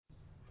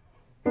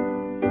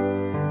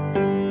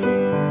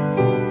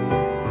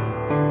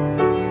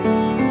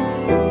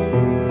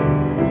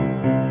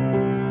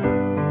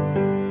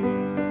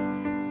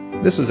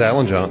This is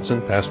Alan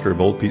Johnson, pastor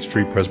of Old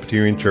Peachtree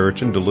Presbyterian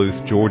Church in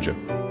Duluth, Georgia.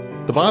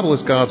 The Bible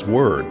is God's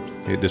Word.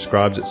 It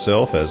describes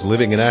itself as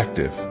living and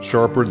active,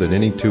 sharper than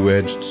any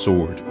two-edged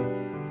sword.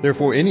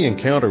 Therefore, any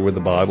encounter with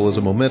the Bible is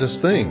a momentous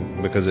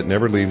thing because it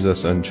never leaves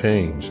us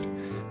unchanged.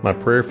 My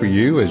prayer for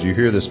you as you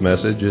hear this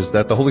message is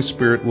that the Holy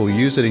Spirit will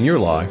use it in your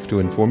life to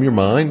inform your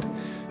mind,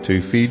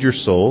 to feed your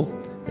soul,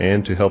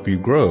 and to help you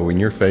grow in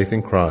your faith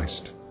in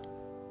Christ.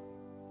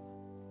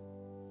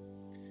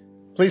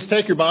 Please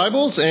take your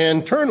Bibles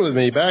and turn with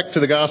me back to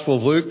the Gospel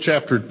of Luke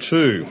chapter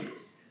 2.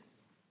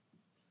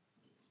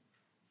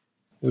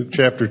 Luke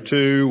chapter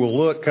 2, we'll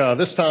look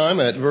this time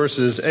at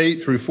verses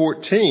 8 through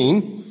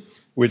 14,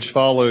 which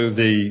follow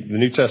the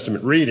New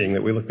Testament reading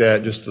that we looked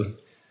at just a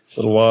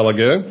little while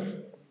ago.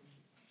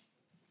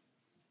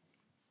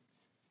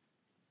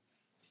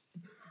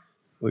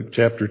 Luke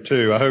chapter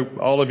 2. I hope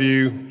all of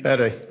you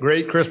had a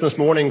great Christmas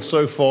morning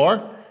so far.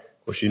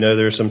 Of course, you know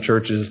there are some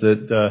churches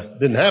that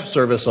didn't have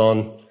service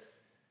on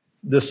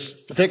this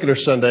particular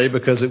Sunday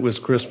because it was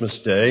Christmas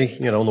Day.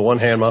 You know, on the one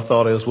hand, my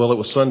thought is, well, it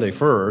was Sunday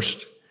first.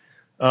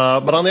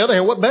 But on the other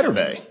hand, what better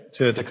day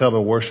to come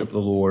and worship the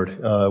Lord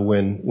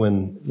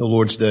when the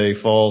Lord's Day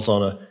falls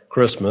on a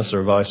Christmas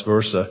or vice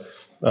versa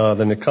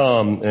than to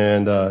come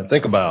and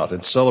think about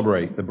and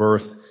celebrate the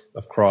birth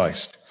of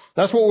Christ.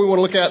 That's what we want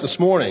to look at this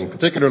morning,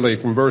 particularly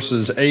from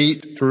verses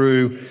 8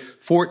 through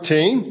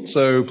 14.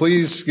 So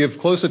please give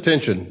close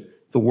attention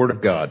to the Word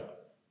of God.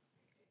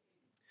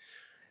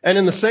 And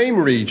in the same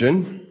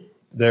region,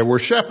 there were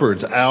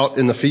shepherds out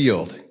in the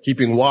field,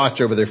 keeping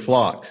watch over their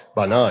flock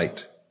by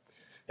night.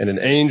 And an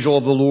angel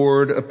of the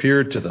Lord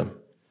appeared to them,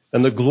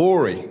 and the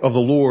glory of the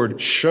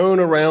Lord shone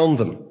around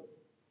them,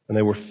 and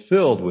they were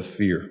filled with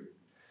fear.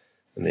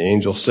 And the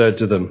angel said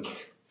to them,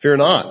 "Fear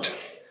not,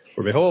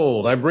 for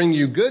behold, I bring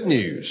you good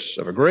news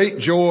of a great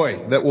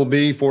joy that will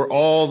be for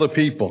all the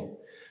people.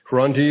 For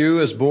unto you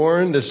is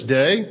born this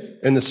day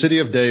in the city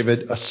of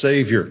David a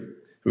Savior,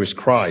 who is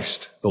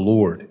Christ the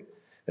Lord.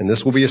 And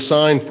this will be a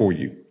sign for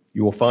you.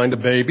 You will find a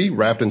baby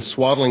wrapped in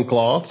swaddling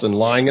cloths and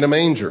lying in a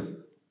manger."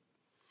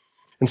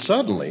 And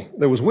suddenly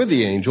there was with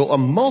the angel a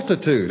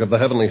multitude of the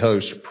heavenly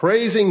host,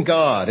 praising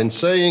God and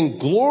saying,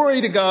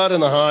 "Glory to God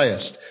in the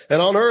highest,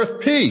 and on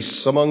earth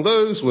peace among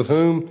those with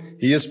whom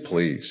he is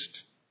pleased."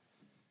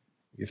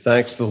 Give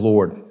thanks to the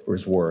Lord for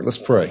his word. Let's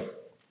pray.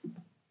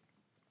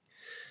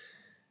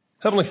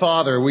 Heavenly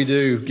Father, we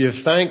do give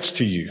thanks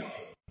to you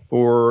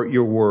for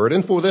your word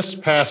and for this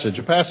passage,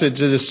 a passage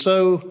that is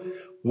so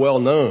well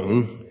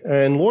known,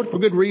 and Lord, for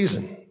good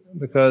reason,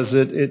 because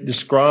it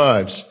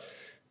describes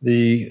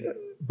the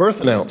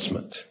birth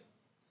announcement,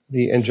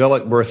 the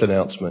angelic birth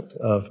announcement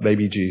of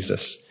baby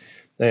Jesus.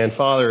 And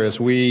Father, as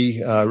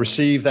we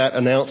receive that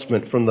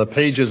announcement from the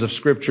pages of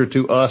Scripture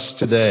to us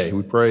today,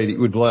 we pray that you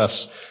would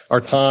bless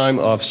our time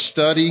of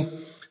study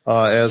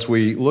as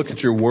we look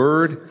at your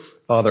word.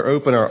 Father,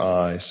 open our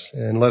eyes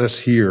and let us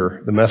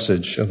hear the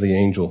message of the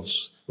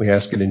angels. We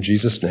ask it in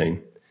Jesus'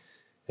 name.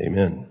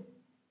 Amen.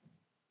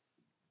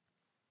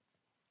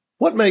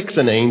 What makes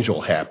an angel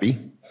happy?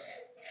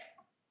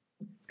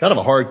 Kind of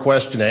a hard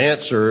question to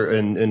answer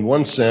in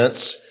one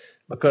sense,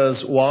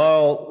 because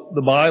while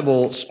the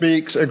Bible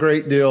speaks a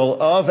great deal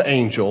of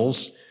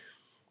angels,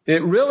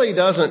 it really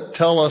doesn't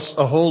tell us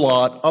a whole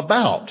lot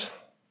about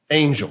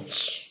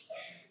angels.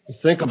 You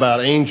think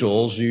about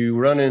angels, you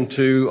run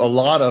into a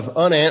lot of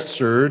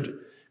unanswered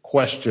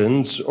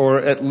questions, or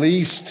at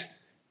least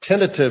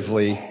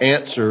tentatively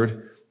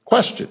answered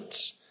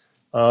questions.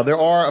 There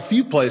are a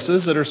few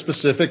places that are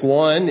specific.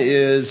 One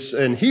is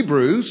in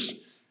Hebrews,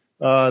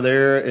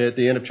 there at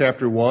the end of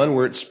chapter 1,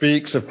 where it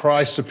speaks of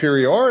Christ's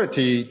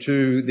superiority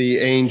to the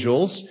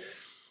angels,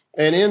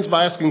 and ends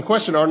by asking the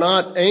question, are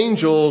not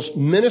angels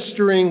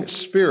ministering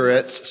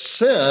spirits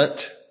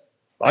sent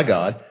by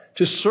God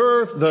to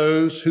serve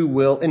those who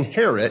will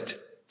inherit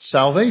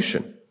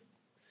salvation?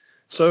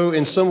 So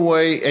in some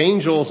way,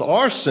 angels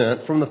are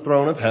sent from the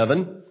throne of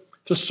heaven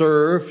to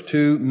serve,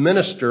 to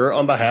minister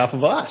on behalf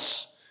of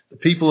us, the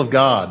people of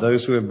God,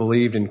 those who have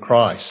believed in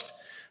Christ.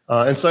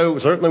 And so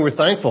certainly we're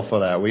thankful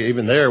for that.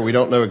 We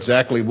don't know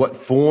exactly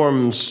what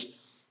forms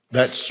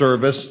that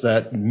service,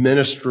 that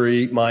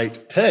ministry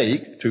might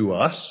take to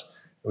us.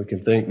 We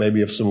can think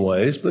maybe of some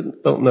ways,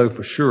 but don't know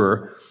for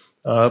sure.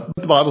 But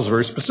the Bible is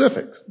very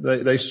specific.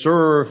 They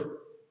serve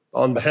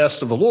on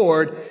behest of the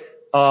Lord,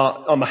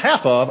 on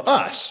behalf of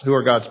us who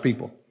are God's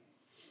people.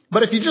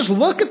 But if you just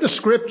look at the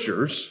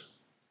Scriptures,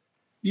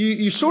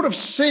 you sort of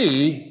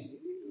see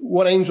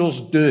what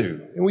angels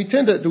do. And we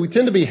tend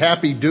to be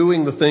happy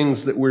doing the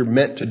things that we're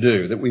meant to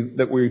do,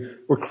 that we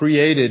were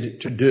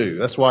created to do.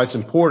 That's why it's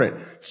important,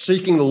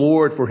 seeking the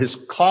Lord for his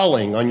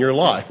calling on your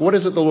life. What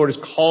is it the Lord has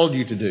called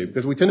you to do?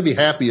 Because we tend to be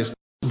happiest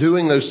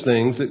doing those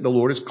things that the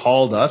Lord has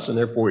called us and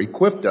therefore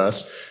equipped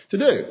us to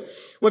do.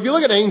 Well, if you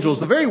look at angels,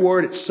 the very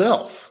word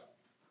itself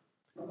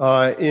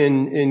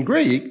in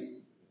Greek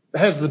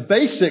has the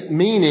basic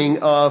meaning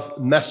of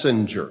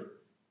messenger.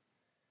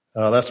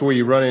 That's where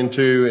you run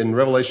into, in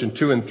Revelation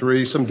 2 and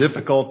 3, some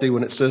difficulty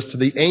when it says to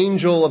the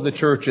angel of the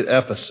church at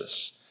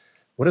Ephesus.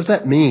 What does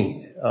that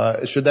mean?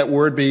 Should that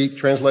word be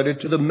translated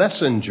to the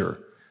messenger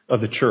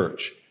of the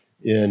church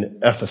in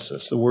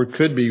Ephesus? The word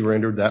could be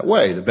rendered that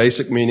way. The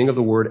basic meaning of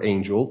the word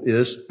angel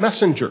is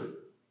messenger.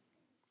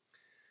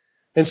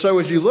 And so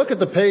as you look at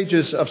the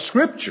pages of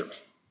Scripture,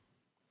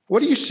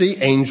 what do you see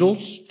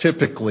angels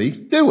typically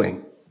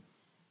doing?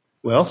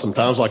 Well,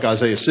 sometimes like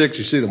Isaiah 6,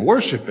 you see them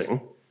worshiping.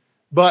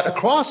 But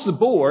across the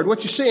board,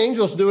 what you see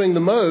angels doing the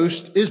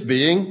most is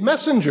being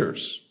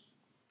messengers.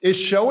 Is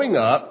showing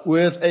up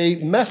with a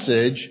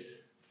message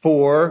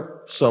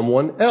for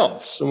someone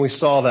else. And we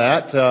saw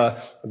that,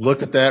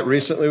 looked at that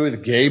recently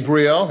with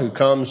Gabriel, who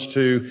comes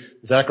to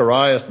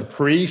Zacharias the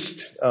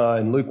priest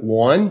in Luke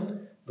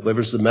 1,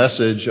 delivers the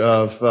message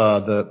of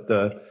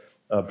the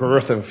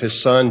birth of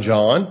his son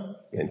John.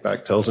 In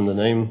fact, tells him to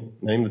name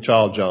the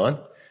child John.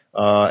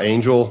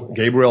 Angel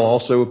Gabriel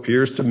also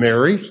appears to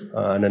Mary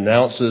and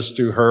announces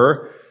to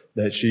her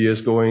that she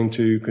is going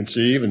to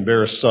conceive and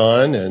bear a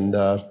son, and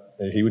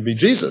he would be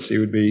Jesus. He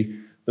would be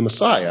the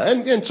Messiah.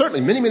 And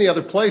certainly many, many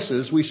other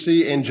places we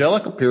see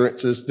angelic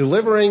appearances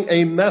delivering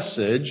a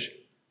message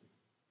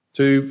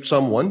to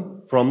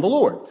someone from the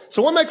Lord.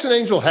 So what makes an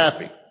angel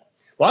happy?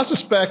 Well, I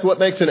suspect what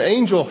makes an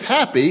angel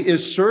happy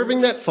is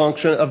serving that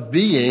function of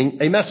being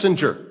a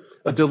messenger,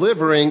 of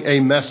delivering a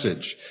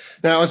message.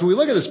 Now, as we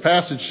look at this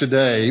passage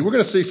today, we're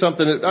going to see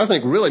something that I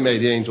think really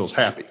made the angels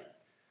happy,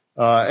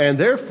 and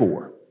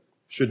therefore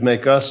should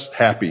make us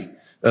happy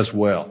as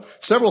well.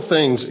 Several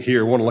things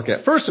here I want to look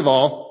at. First of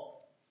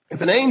all,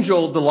 if an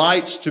angel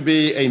delights to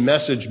be a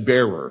message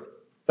bearer,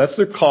 that's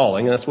their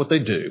calling, and that's what they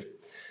do,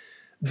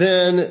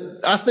 then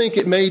I think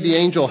it made the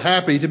angel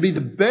happy to be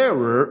the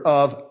bearer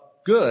of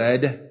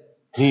good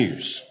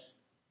news.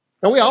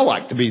 Now, we all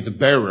like to be the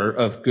bearer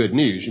of good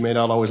news. You may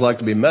not always like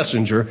to be a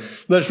messenger,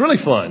 but it's really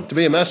fun to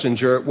be a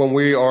messenger when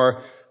we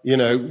are,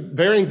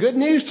 bearing good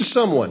news to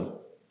someone.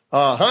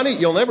 Honey,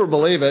 you'll never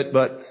believe it,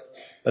 but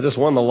I just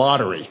won the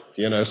lottery,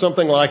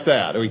 something like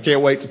that. We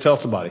can't wait to tell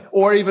somebody.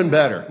 Or even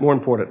better, more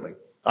importantly,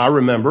 I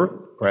remember,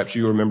 perhaps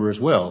you remember as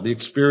well, the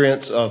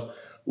experience of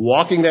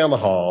walking down the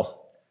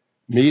hall,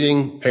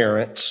 meeting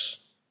parents,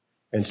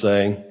 and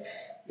saying,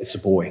 it's a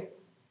boy.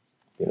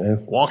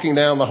 Walking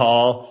down the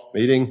hall,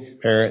 meeting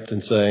parents,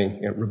 and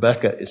saying,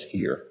 Rebecca is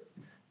here.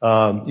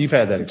 You've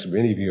had that experience.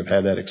 Many of you have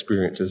had that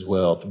experience as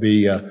well, to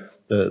be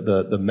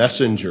the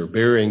messenger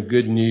bearing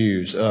good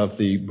news of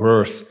the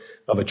birth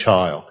of a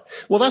child.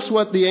 Well, that's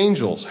what the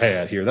angels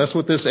had here. That's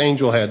what this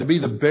angel had, to be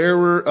the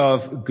bearer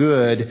of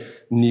good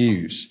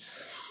news.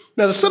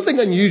 Now, there's something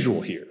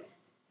unusual here,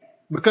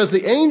 because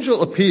the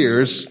angel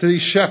appears to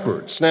these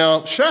shepherds.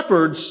 Now,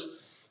 shepherds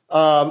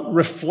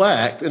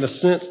reflect, in a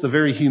sense, the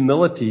very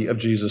humility of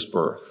Jesus'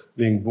 birth.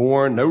 Being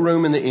born, no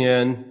room in the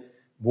inn,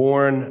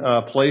 born,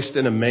 placed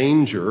in a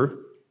manger.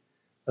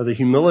 The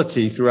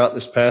humility throughout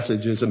this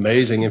passage is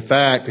amazing. In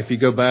fact, if you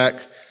go back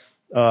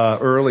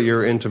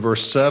earlier into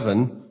verse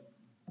 7,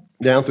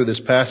 down through this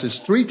passage,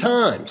 3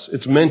 times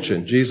it's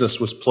mentioned Jesus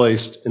was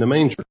placed in a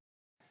manger.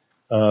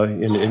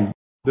 In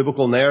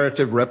biblical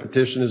narrative,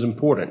 repetition is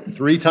important.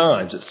 3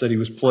 times it said he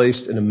was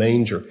placed in a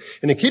manger.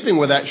 And in keeping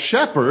with that,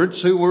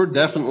 shepherds, who were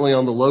definitely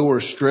on the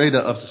lower strata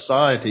of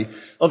society,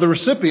 are the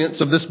recipients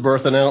of this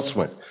birth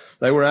announcement.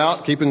 They were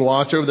out keeping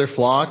watch over their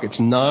flock. It's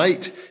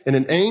night, and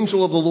an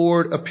angel of the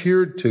Lord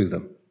appeared to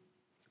them.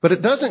 But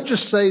it doesn't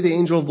just say the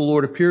angel of the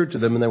Lord appeared to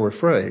them and they were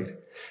afraid.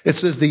 It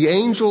says the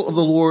angel of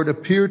the Lord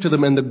appeared to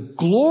them, and the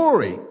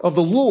glory of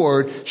the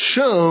Lord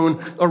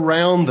shone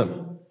around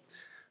them.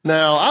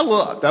 Now,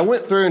 I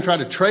went through and tried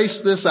to trace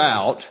this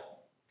out,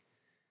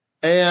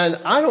 and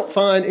I don't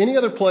find any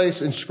other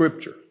place in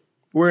Scripture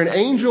where an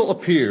angel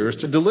appears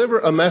to deliver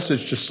a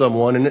message to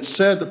someone, and it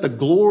said that the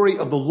glory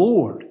of the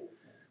Lord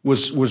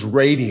was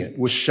radiant,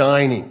 was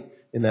shining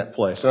in that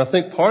place. And I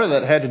think part of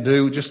that had to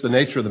do with just the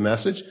nature of the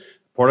message.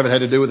 Part of it had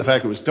to do with the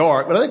fact it was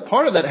dark, but I think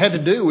part of that had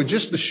to do with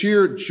just the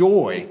sheer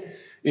joy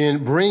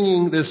in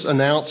bringing this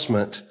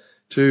announcement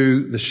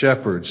to the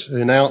shepherds,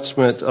 the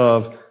announcement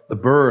of the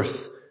birth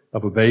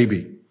of a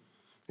baby.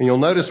 And you'll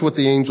notice what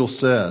the angel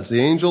says.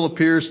 The angel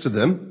appears to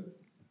them,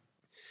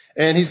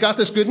 and he's got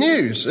this good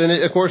news. And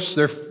of course,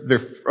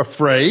 they're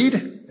afraid,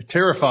 they're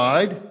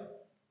terrified,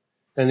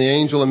 and the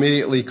angel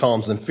immediately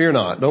calms them. Fear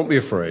not, don't be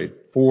afraid,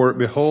 for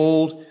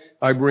behold,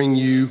 I bring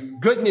you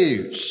good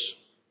news.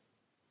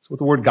 What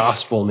the word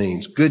gospel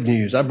means. Good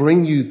news. I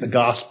bring you the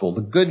gospel,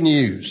 the good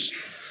news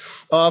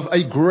of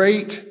a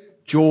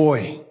great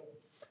joy.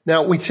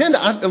 Now, we tend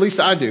to, at least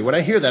I do, when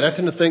I hear that, I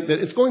tend to think that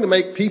it's going to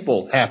make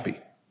people happy.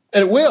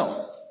 And it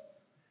will.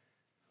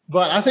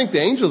 But I think the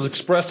angel is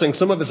expressing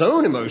some of his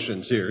own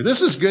emotions here.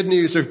 This is good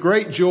news of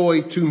great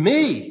joy to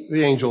me,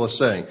 the angel is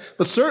saying.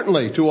 But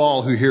certainly to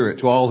all who hear it,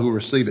 to all who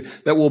receive it.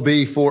 That will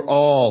be for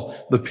all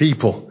the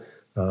people.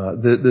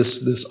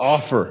 This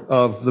offer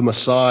of the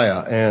Messiah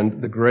and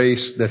the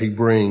grace that he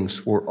brings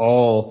for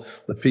all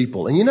the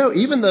people. And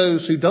even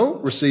those who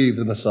don't receive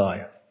the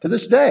Messiah to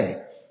this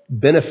day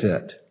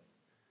benefit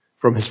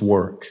from his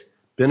work.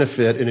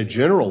 Benefit in a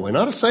general way,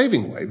 not a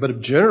saving way, but a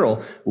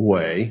general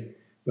way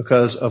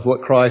because of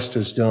what Christ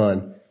has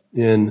done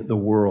in the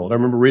world. I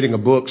remember reading a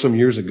book some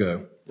years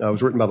ago. It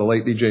was written by the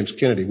late D. James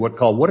Kennedy,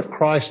 called What If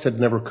Christ Had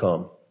Never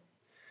Come?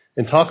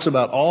 And talks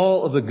about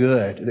all of the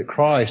good that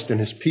Christ and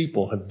his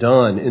people have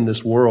done in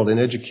this world, in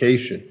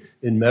education,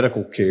 in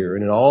medical care,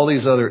 and in all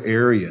these other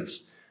areas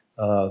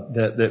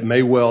that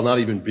may well not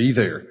even be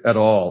there at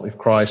all if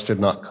Christ had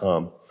not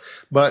come.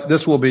 But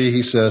this will be,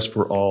 he says,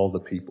 for all the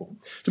people.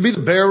 To be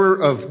the bearer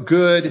of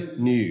good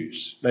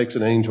news makes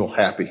an angel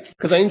happy,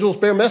 because angels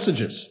bear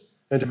messages.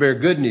 And to bear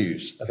good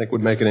news, I think,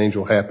 would make an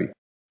angel happy.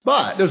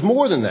 But there's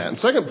more than that. In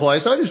second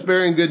place, not just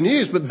bearing good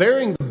news, but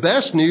bearing the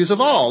best news of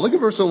all. Look at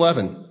verse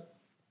 11.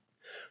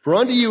 For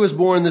unto you is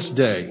born this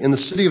day in the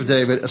city of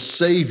David a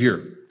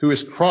Savior, who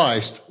is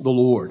Christ the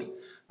Lord.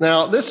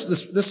 Now, this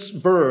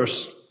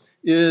verse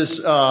is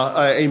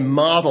a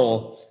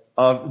model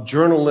of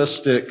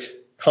journalistic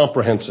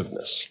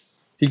comprehensiveness.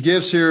 He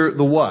gives here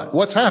the what.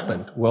 What's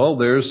happened? Well,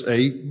 there's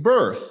a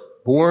birth,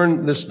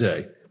 born this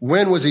day.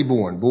 When was he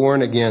born?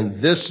 Born again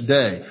this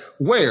day.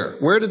 Where?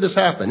 Where did this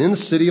happen? In the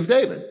city of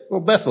David.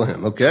 Well,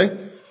 Bethlehem,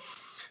 okay?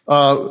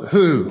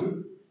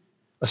 Who?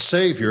 A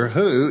Savior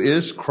who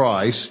is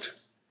Christ,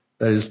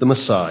 that is the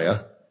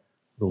Messiah,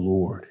 the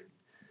Lord.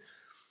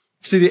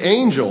 See, the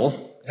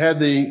angel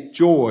had the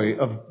joy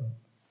of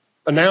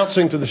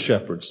announcing to the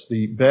shepherds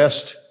the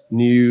best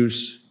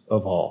news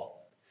of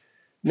all.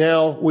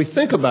 Now, we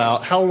think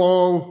about how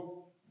long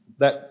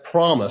that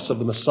promise of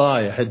the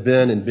Messiah had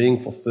been in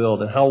being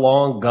fulfilled, and how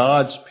long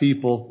God's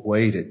people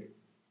waited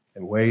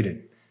and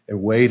waited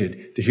and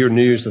waited to hear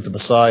news that the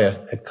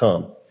Messiah had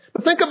come.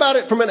 But think about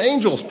it from an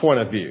angel's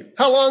point of view.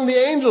 How long the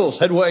angels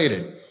had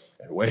waited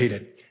and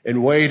waited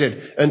and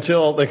waited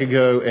until they could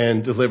go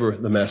and deliver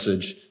the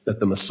message that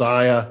the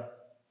Messiah,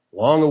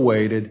 long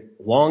awaited,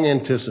 long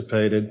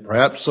anticipated,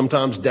 perhaps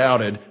sometimes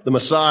doubted, the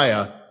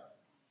Messiah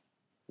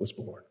was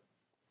born.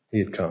 He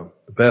had come.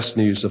 The best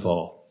news of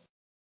all.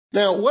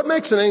 Now, what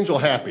makes an angel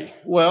happy?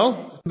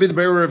 Well, to be the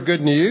bearer of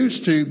good news,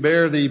 to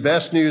bear the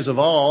best news of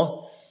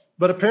all,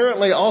 but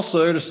apparently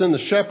also to send the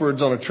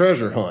shepherds on a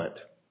treasure hunt.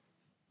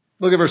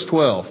 Look at verse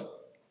 12.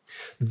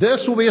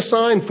 This will be a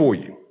sign for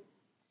you.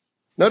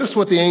 Notice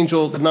what the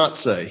angel did not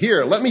say.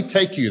 Here, let me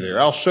take you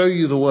there. I'll show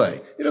you the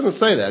way. He doesn't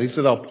say that. He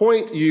said, I'll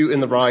point you in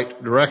the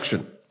right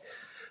direction.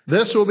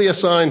 This will be a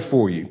sign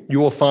for you. You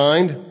will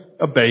find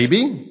a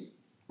baby,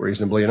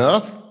 reasonably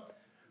enough,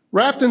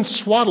 wrapped in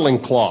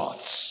swaddling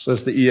cloths,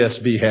 as the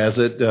ESV has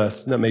it.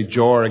 That may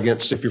jar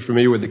against, if you're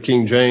familiar with the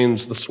King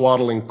James, the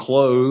swaddling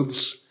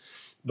clothes.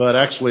 But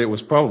actually it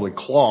was probably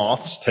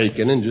cloths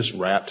taken and just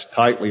wrapped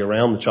tightly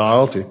around the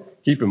child to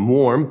keep him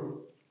warm.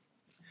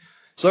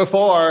 So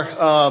far,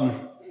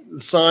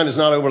 the sign is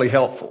not overly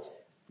helpful.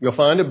 You'll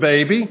find a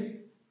baby,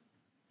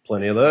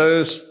 plenty of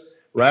those,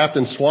 wrapped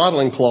in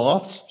swaddling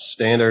cloths,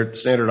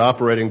 standard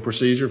operating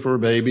procedure for a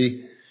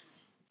baby,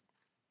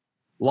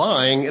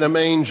 lying in a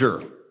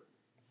manger.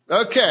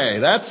 Okay,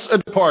 that's a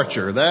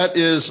departure. That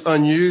is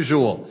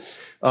unusual,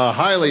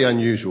 highly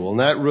unusual,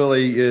 and that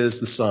really is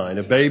the sign.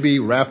 A baby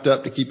wrapped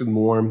up to keep him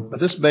warm, but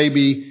this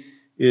baby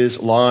is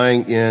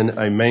lying in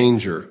a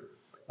manger.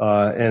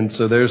 And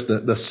so there's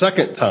the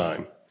second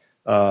time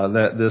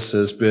that this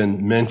has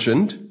been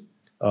mentioned.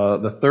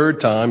 The third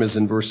time is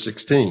in verse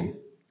 16.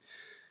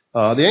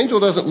 The angel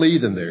doesn't lead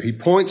them there. He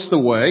points the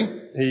way.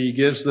 He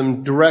gives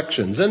them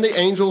directions, and the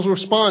angels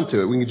respond to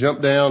it. We can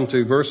jump down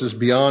to verses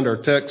beyond our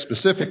text,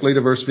 specifically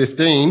to verse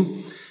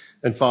 15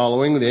 and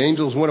following. The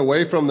angels went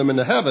away from them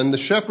into heaven. The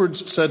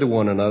shepherds said to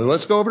one another,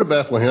 let's go over to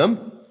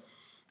Bethlehem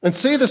and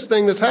see this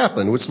thing that's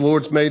happened, which the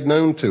Lord's made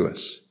known to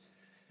us.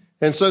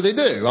 And so they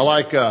do.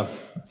 I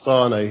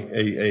saw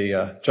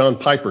a John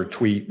Piper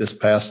tweet this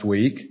past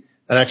week.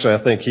 And actually,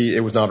 I think it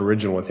was not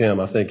original with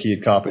him. I think he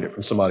had copied it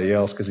from somebody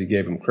else because he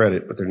gave him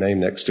credit, put their name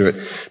next to it.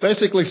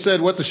 Basically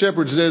said what the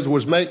shepherds did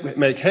was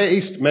make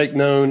haste, make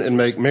known, and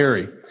make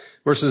merry.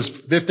 Verses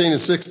 15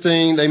 and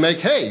 16, they make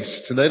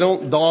haste. They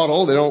don't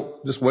dawdle. They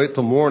don't just wait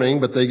till morning,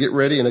 but they get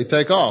ready and they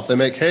take off. They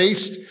make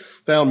haste,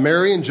 found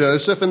Mary and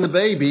Joseph and the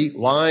baby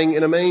lying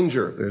in a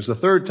manger. There's the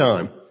third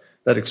time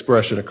that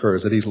expression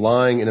occurs, that he's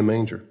lying in a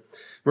manger.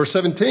 Verse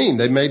 17,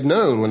 they made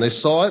known. When they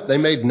saw it, they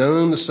made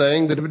known the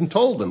saying that had been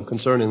told them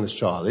concerning this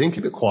child. They didn't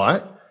keep it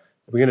quiet.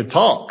 They began to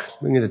talk.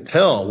 They began to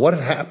tell what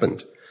had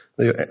happened.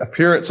 The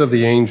appearance of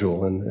the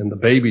angel and the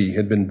baby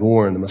had been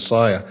born, the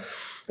Messiah.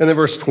 And then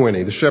verse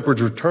 20, the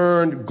shepherds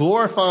returned,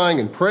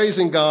 glorifying and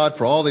praising God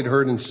for all they'd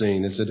heard and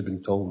seen as it had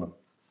been told them.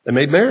 They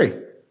made merry,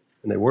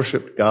 and they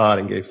worshiped God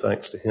and gave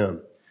thanks to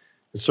him.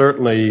 And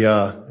certainly,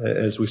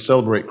 as we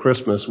celebrate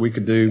Christmas, we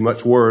could do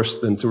much worse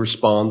than to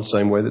respond the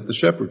same way that the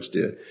shepherds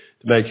did.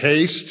 To make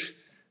haste,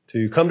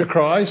 to come to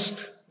Christ,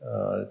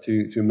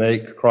 to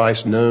make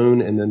Christ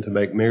known, and then to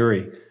make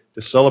merry,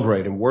 to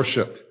celebrate and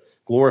worship,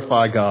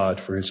 glorify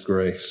God for his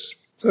grace.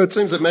 So it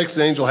seems it makes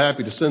the angel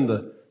happy to send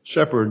the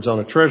shepherds on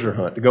a treasure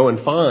hunt, to go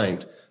and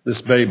find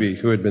this baby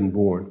who had been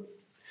born.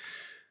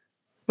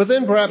 But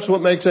then perhaps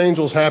what makes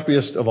angels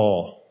happiest of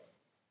all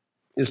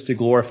is to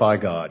glorify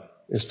God,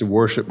 is to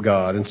worship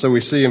God. And so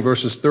we see in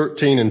verses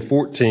 13 and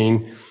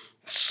 14,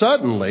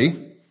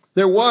 suddenly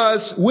there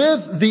was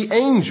with the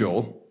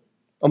angel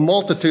a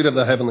multitude of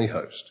the heavenly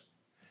host.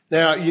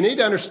 Now, you need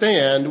to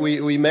understand,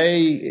 we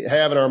may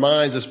have in our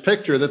minds this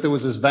picture that there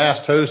was this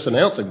vast host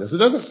announcing this. It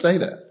doesn't say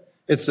that.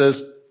 It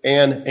says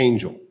an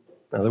angel.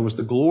 Now, there was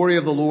the glory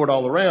of the Lord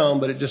all around,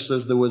 but it just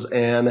says there was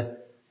an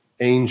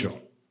angel.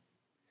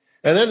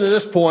 And then to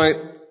this point,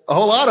 a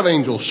whole lot of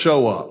angels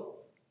show up.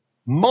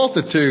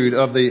 Multitude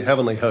of the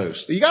heavenly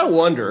host. You got to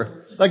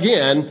wonder,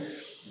 again,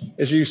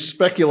 as you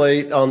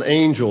speculate on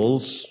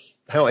angels,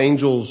 how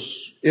angels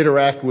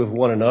interact with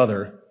one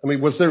another. I mean,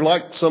 was there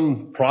like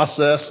some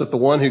process that the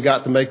one who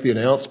got to make the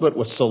announcement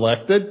was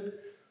selected?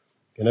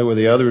 Were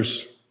the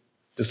others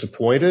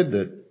disappointed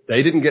that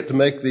they didn't get to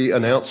make the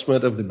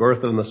announcement of the birth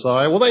of the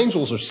Messiah? Well, the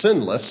angels are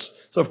sinless,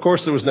 so of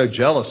course there was no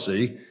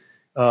jealousy.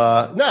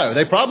 No,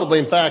 they probably,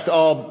 in fact,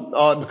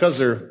 all because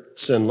they're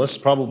sinless,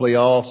 probably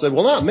all said,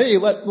 well, not me,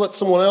 let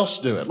someone else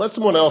do it. Let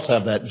someone else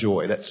have that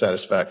joy, that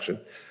satisfaction.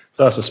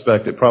 So I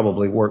suspect it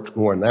probably worked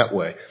more in that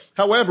way.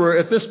 However,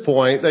 at this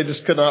point, they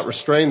just could not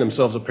restrain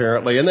themselves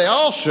apparently, and they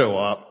all show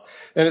up,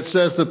 and it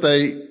says that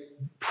they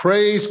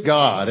praise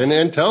God,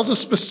 and tells us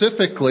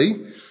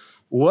specifically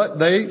what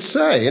they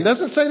say. It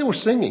doesn't say they were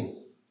singing.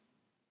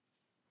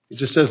 It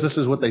just says this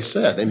is what they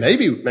said. And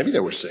maybe they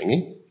were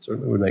singing.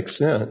 Certainly would make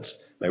sense.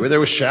 Maybe they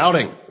were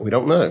shouting. We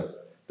don't know.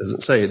 It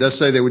doesn't say. It does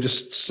say they were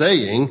just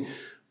saying,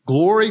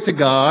 glory to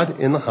God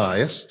in the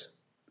highest,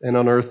 and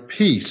on earth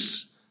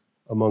peace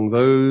among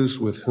those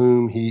with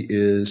whom he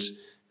is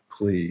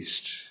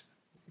pleased.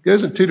 It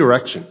goes in two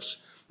directions.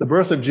 The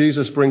birth of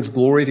Jesus brings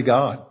glory to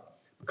God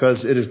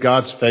because it is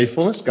God's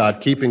faithfulness,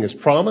 God keeping his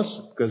promise,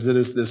 because it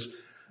is this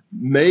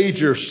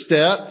major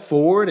step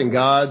forward in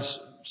God's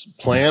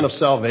plan of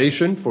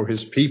salvation for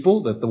his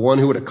people, that the one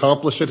who would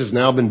accomplish it has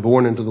now been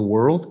born into the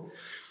world.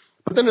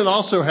 But then it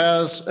also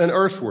has an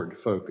earthward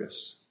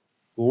focus.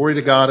 Glory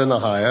to God in the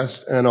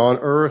highest, and on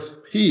earth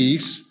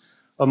peace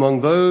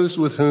among those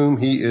with whom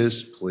he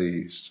is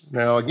pleased.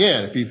 Now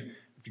again, if you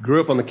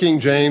grew up on the King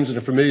James and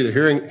are familiar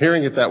to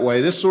hearing it that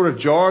way, this sort of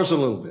jars a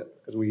little bit,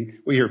 because we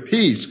hear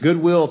peace,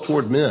 goodwill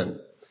toward men.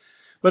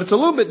 But it's a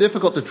little bit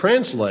difficult to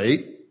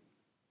translate,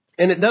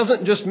 and it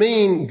doesn't just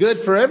mean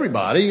good for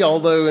everybody,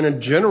 although in a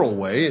general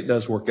way it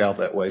does work out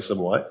that way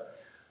somewhat.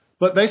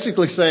 But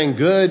basically saying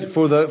good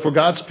for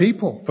God's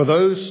people, for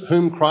those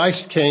whom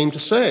Christ came to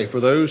save, for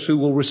those who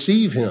will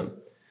receive him,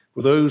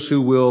 for those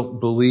who will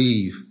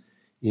believe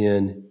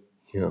in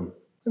him.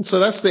 And so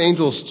that's the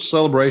angels'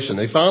 celebration.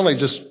 They finally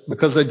just,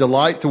 because they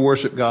delight to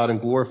worship God and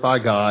glorify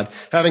God,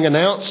 having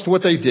announced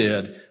what they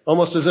did,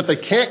 almost as if they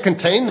can't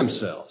contain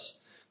themselves,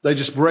 they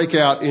just break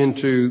out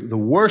into the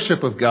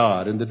worship of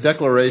God and the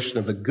declaration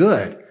of the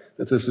good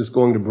that this is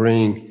going to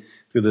bring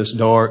to this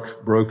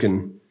dark,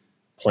 broken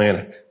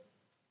planet.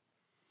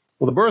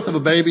 Well, the birth of a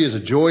baby is a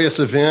joyous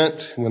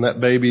event. When that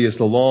baby is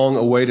the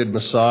long-awaited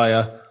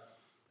Messiah,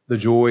 the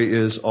joy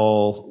is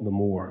all the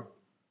more.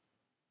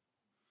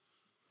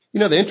 You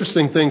know, the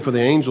interesting thing for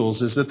the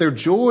angels is that their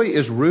joy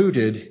is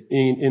rooted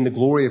in the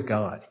glory of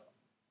God.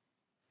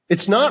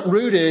 It's not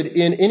rooted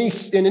in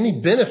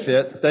any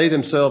benefit that they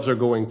themselves are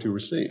going to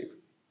receive.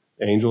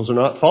 Angels are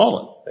not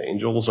fallen.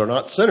 Angels are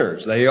not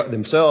sinners. They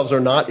themselves are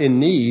not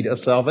in need of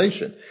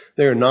salvation.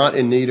 They are not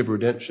in need of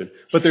redemption.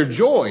 But their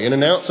joy in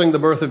announcing the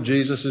birth of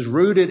Jesus is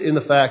rooted in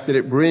the fact that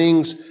it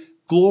brings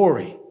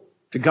glory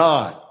to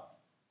God.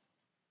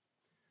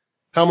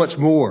 How much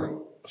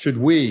more should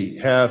we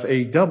have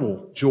a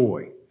double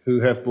joy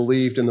who have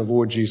believed in the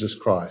Lord Jesus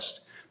Christ?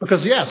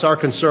 Because yes, our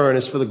concern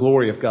is for the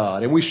glory of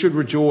God, and we should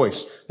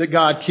rejoice that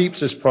God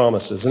keeps his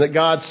promises and that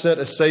God sent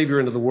a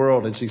Savior into the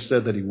world as he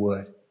said that he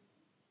would.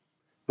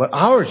 But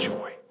our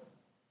joy,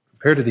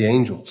 compared to the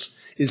angels,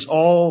 is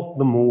all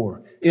the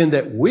more in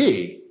that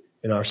we,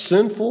 in our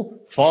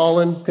sinful,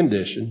 fallen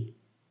condition,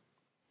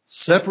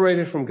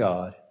 separated from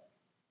God,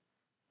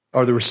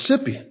 are the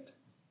recipients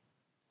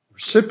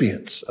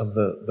of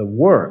the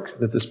work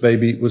that this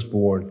baby was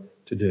born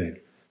to do.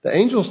 The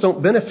angels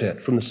don't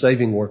benefit from the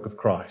saving work of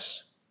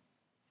Christ.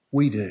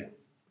 We do.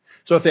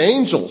 So if the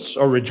angels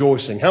are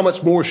rejoicing, how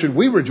much more should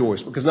we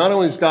rejoice? Because not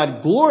only is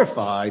God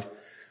glorified,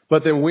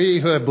 but then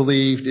we who have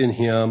believed in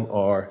him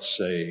are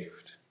saved.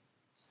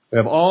 We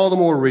have all the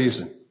more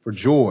reason for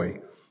joy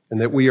in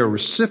that we are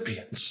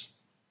recipients,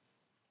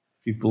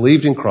 if you've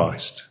believed in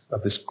Christ,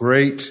 of this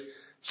great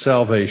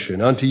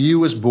salvation. Unto you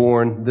was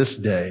born this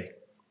day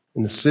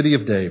in the city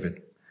of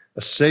David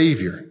a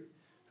Savior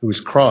who is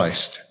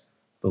Christ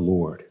the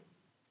Lord.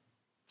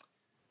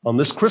 On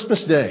this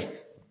Christmas day,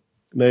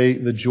 may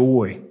the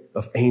joy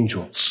of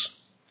angels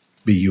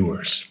be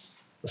yours.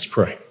 Let's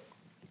pray.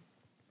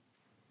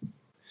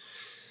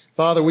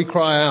 Father, we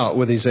cry out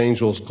with these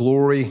angels,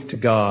 glory to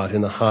God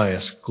in the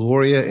highest,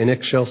 Gloria in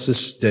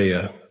excelsis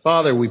Deo.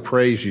 Father, we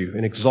praise you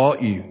and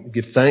exalt you,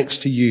 give thanks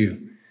to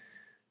you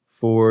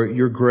for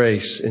your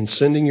grace in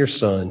sending your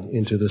Son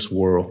into this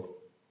world.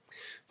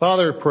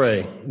 Father,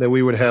 pray that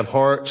we would have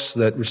hearts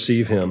that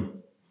receive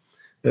him,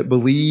 that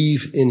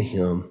believe in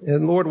him.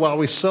 And Lord, while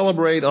we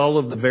celebrate all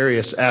of the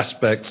various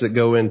aspects that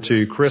go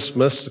into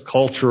Christmas, the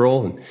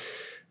cultural and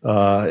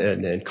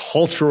and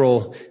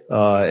cultural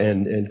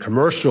and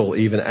commercial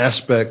even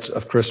aspects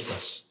of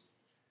Christmas.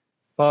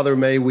 Father,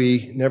 may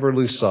we never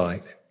lose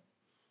sight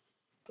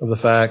of the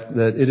fact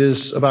that it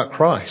is about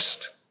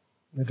Christ.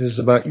 It is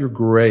about your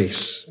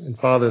grace. And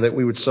Father, that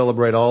we would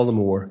celebrate all the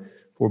more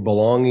for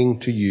belonging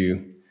to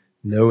you,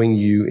 knowing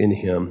you in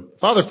him.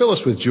 Father, fill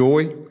us with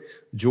joy,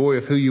 the joy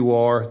of who you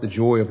are, the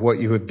joy of what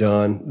you have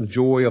done, the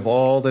joy of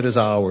all that is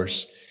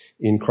ours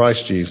in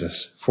Christ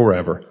Jesus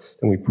forever.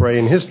 And we pray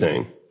in his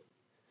name.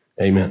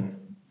 Amen.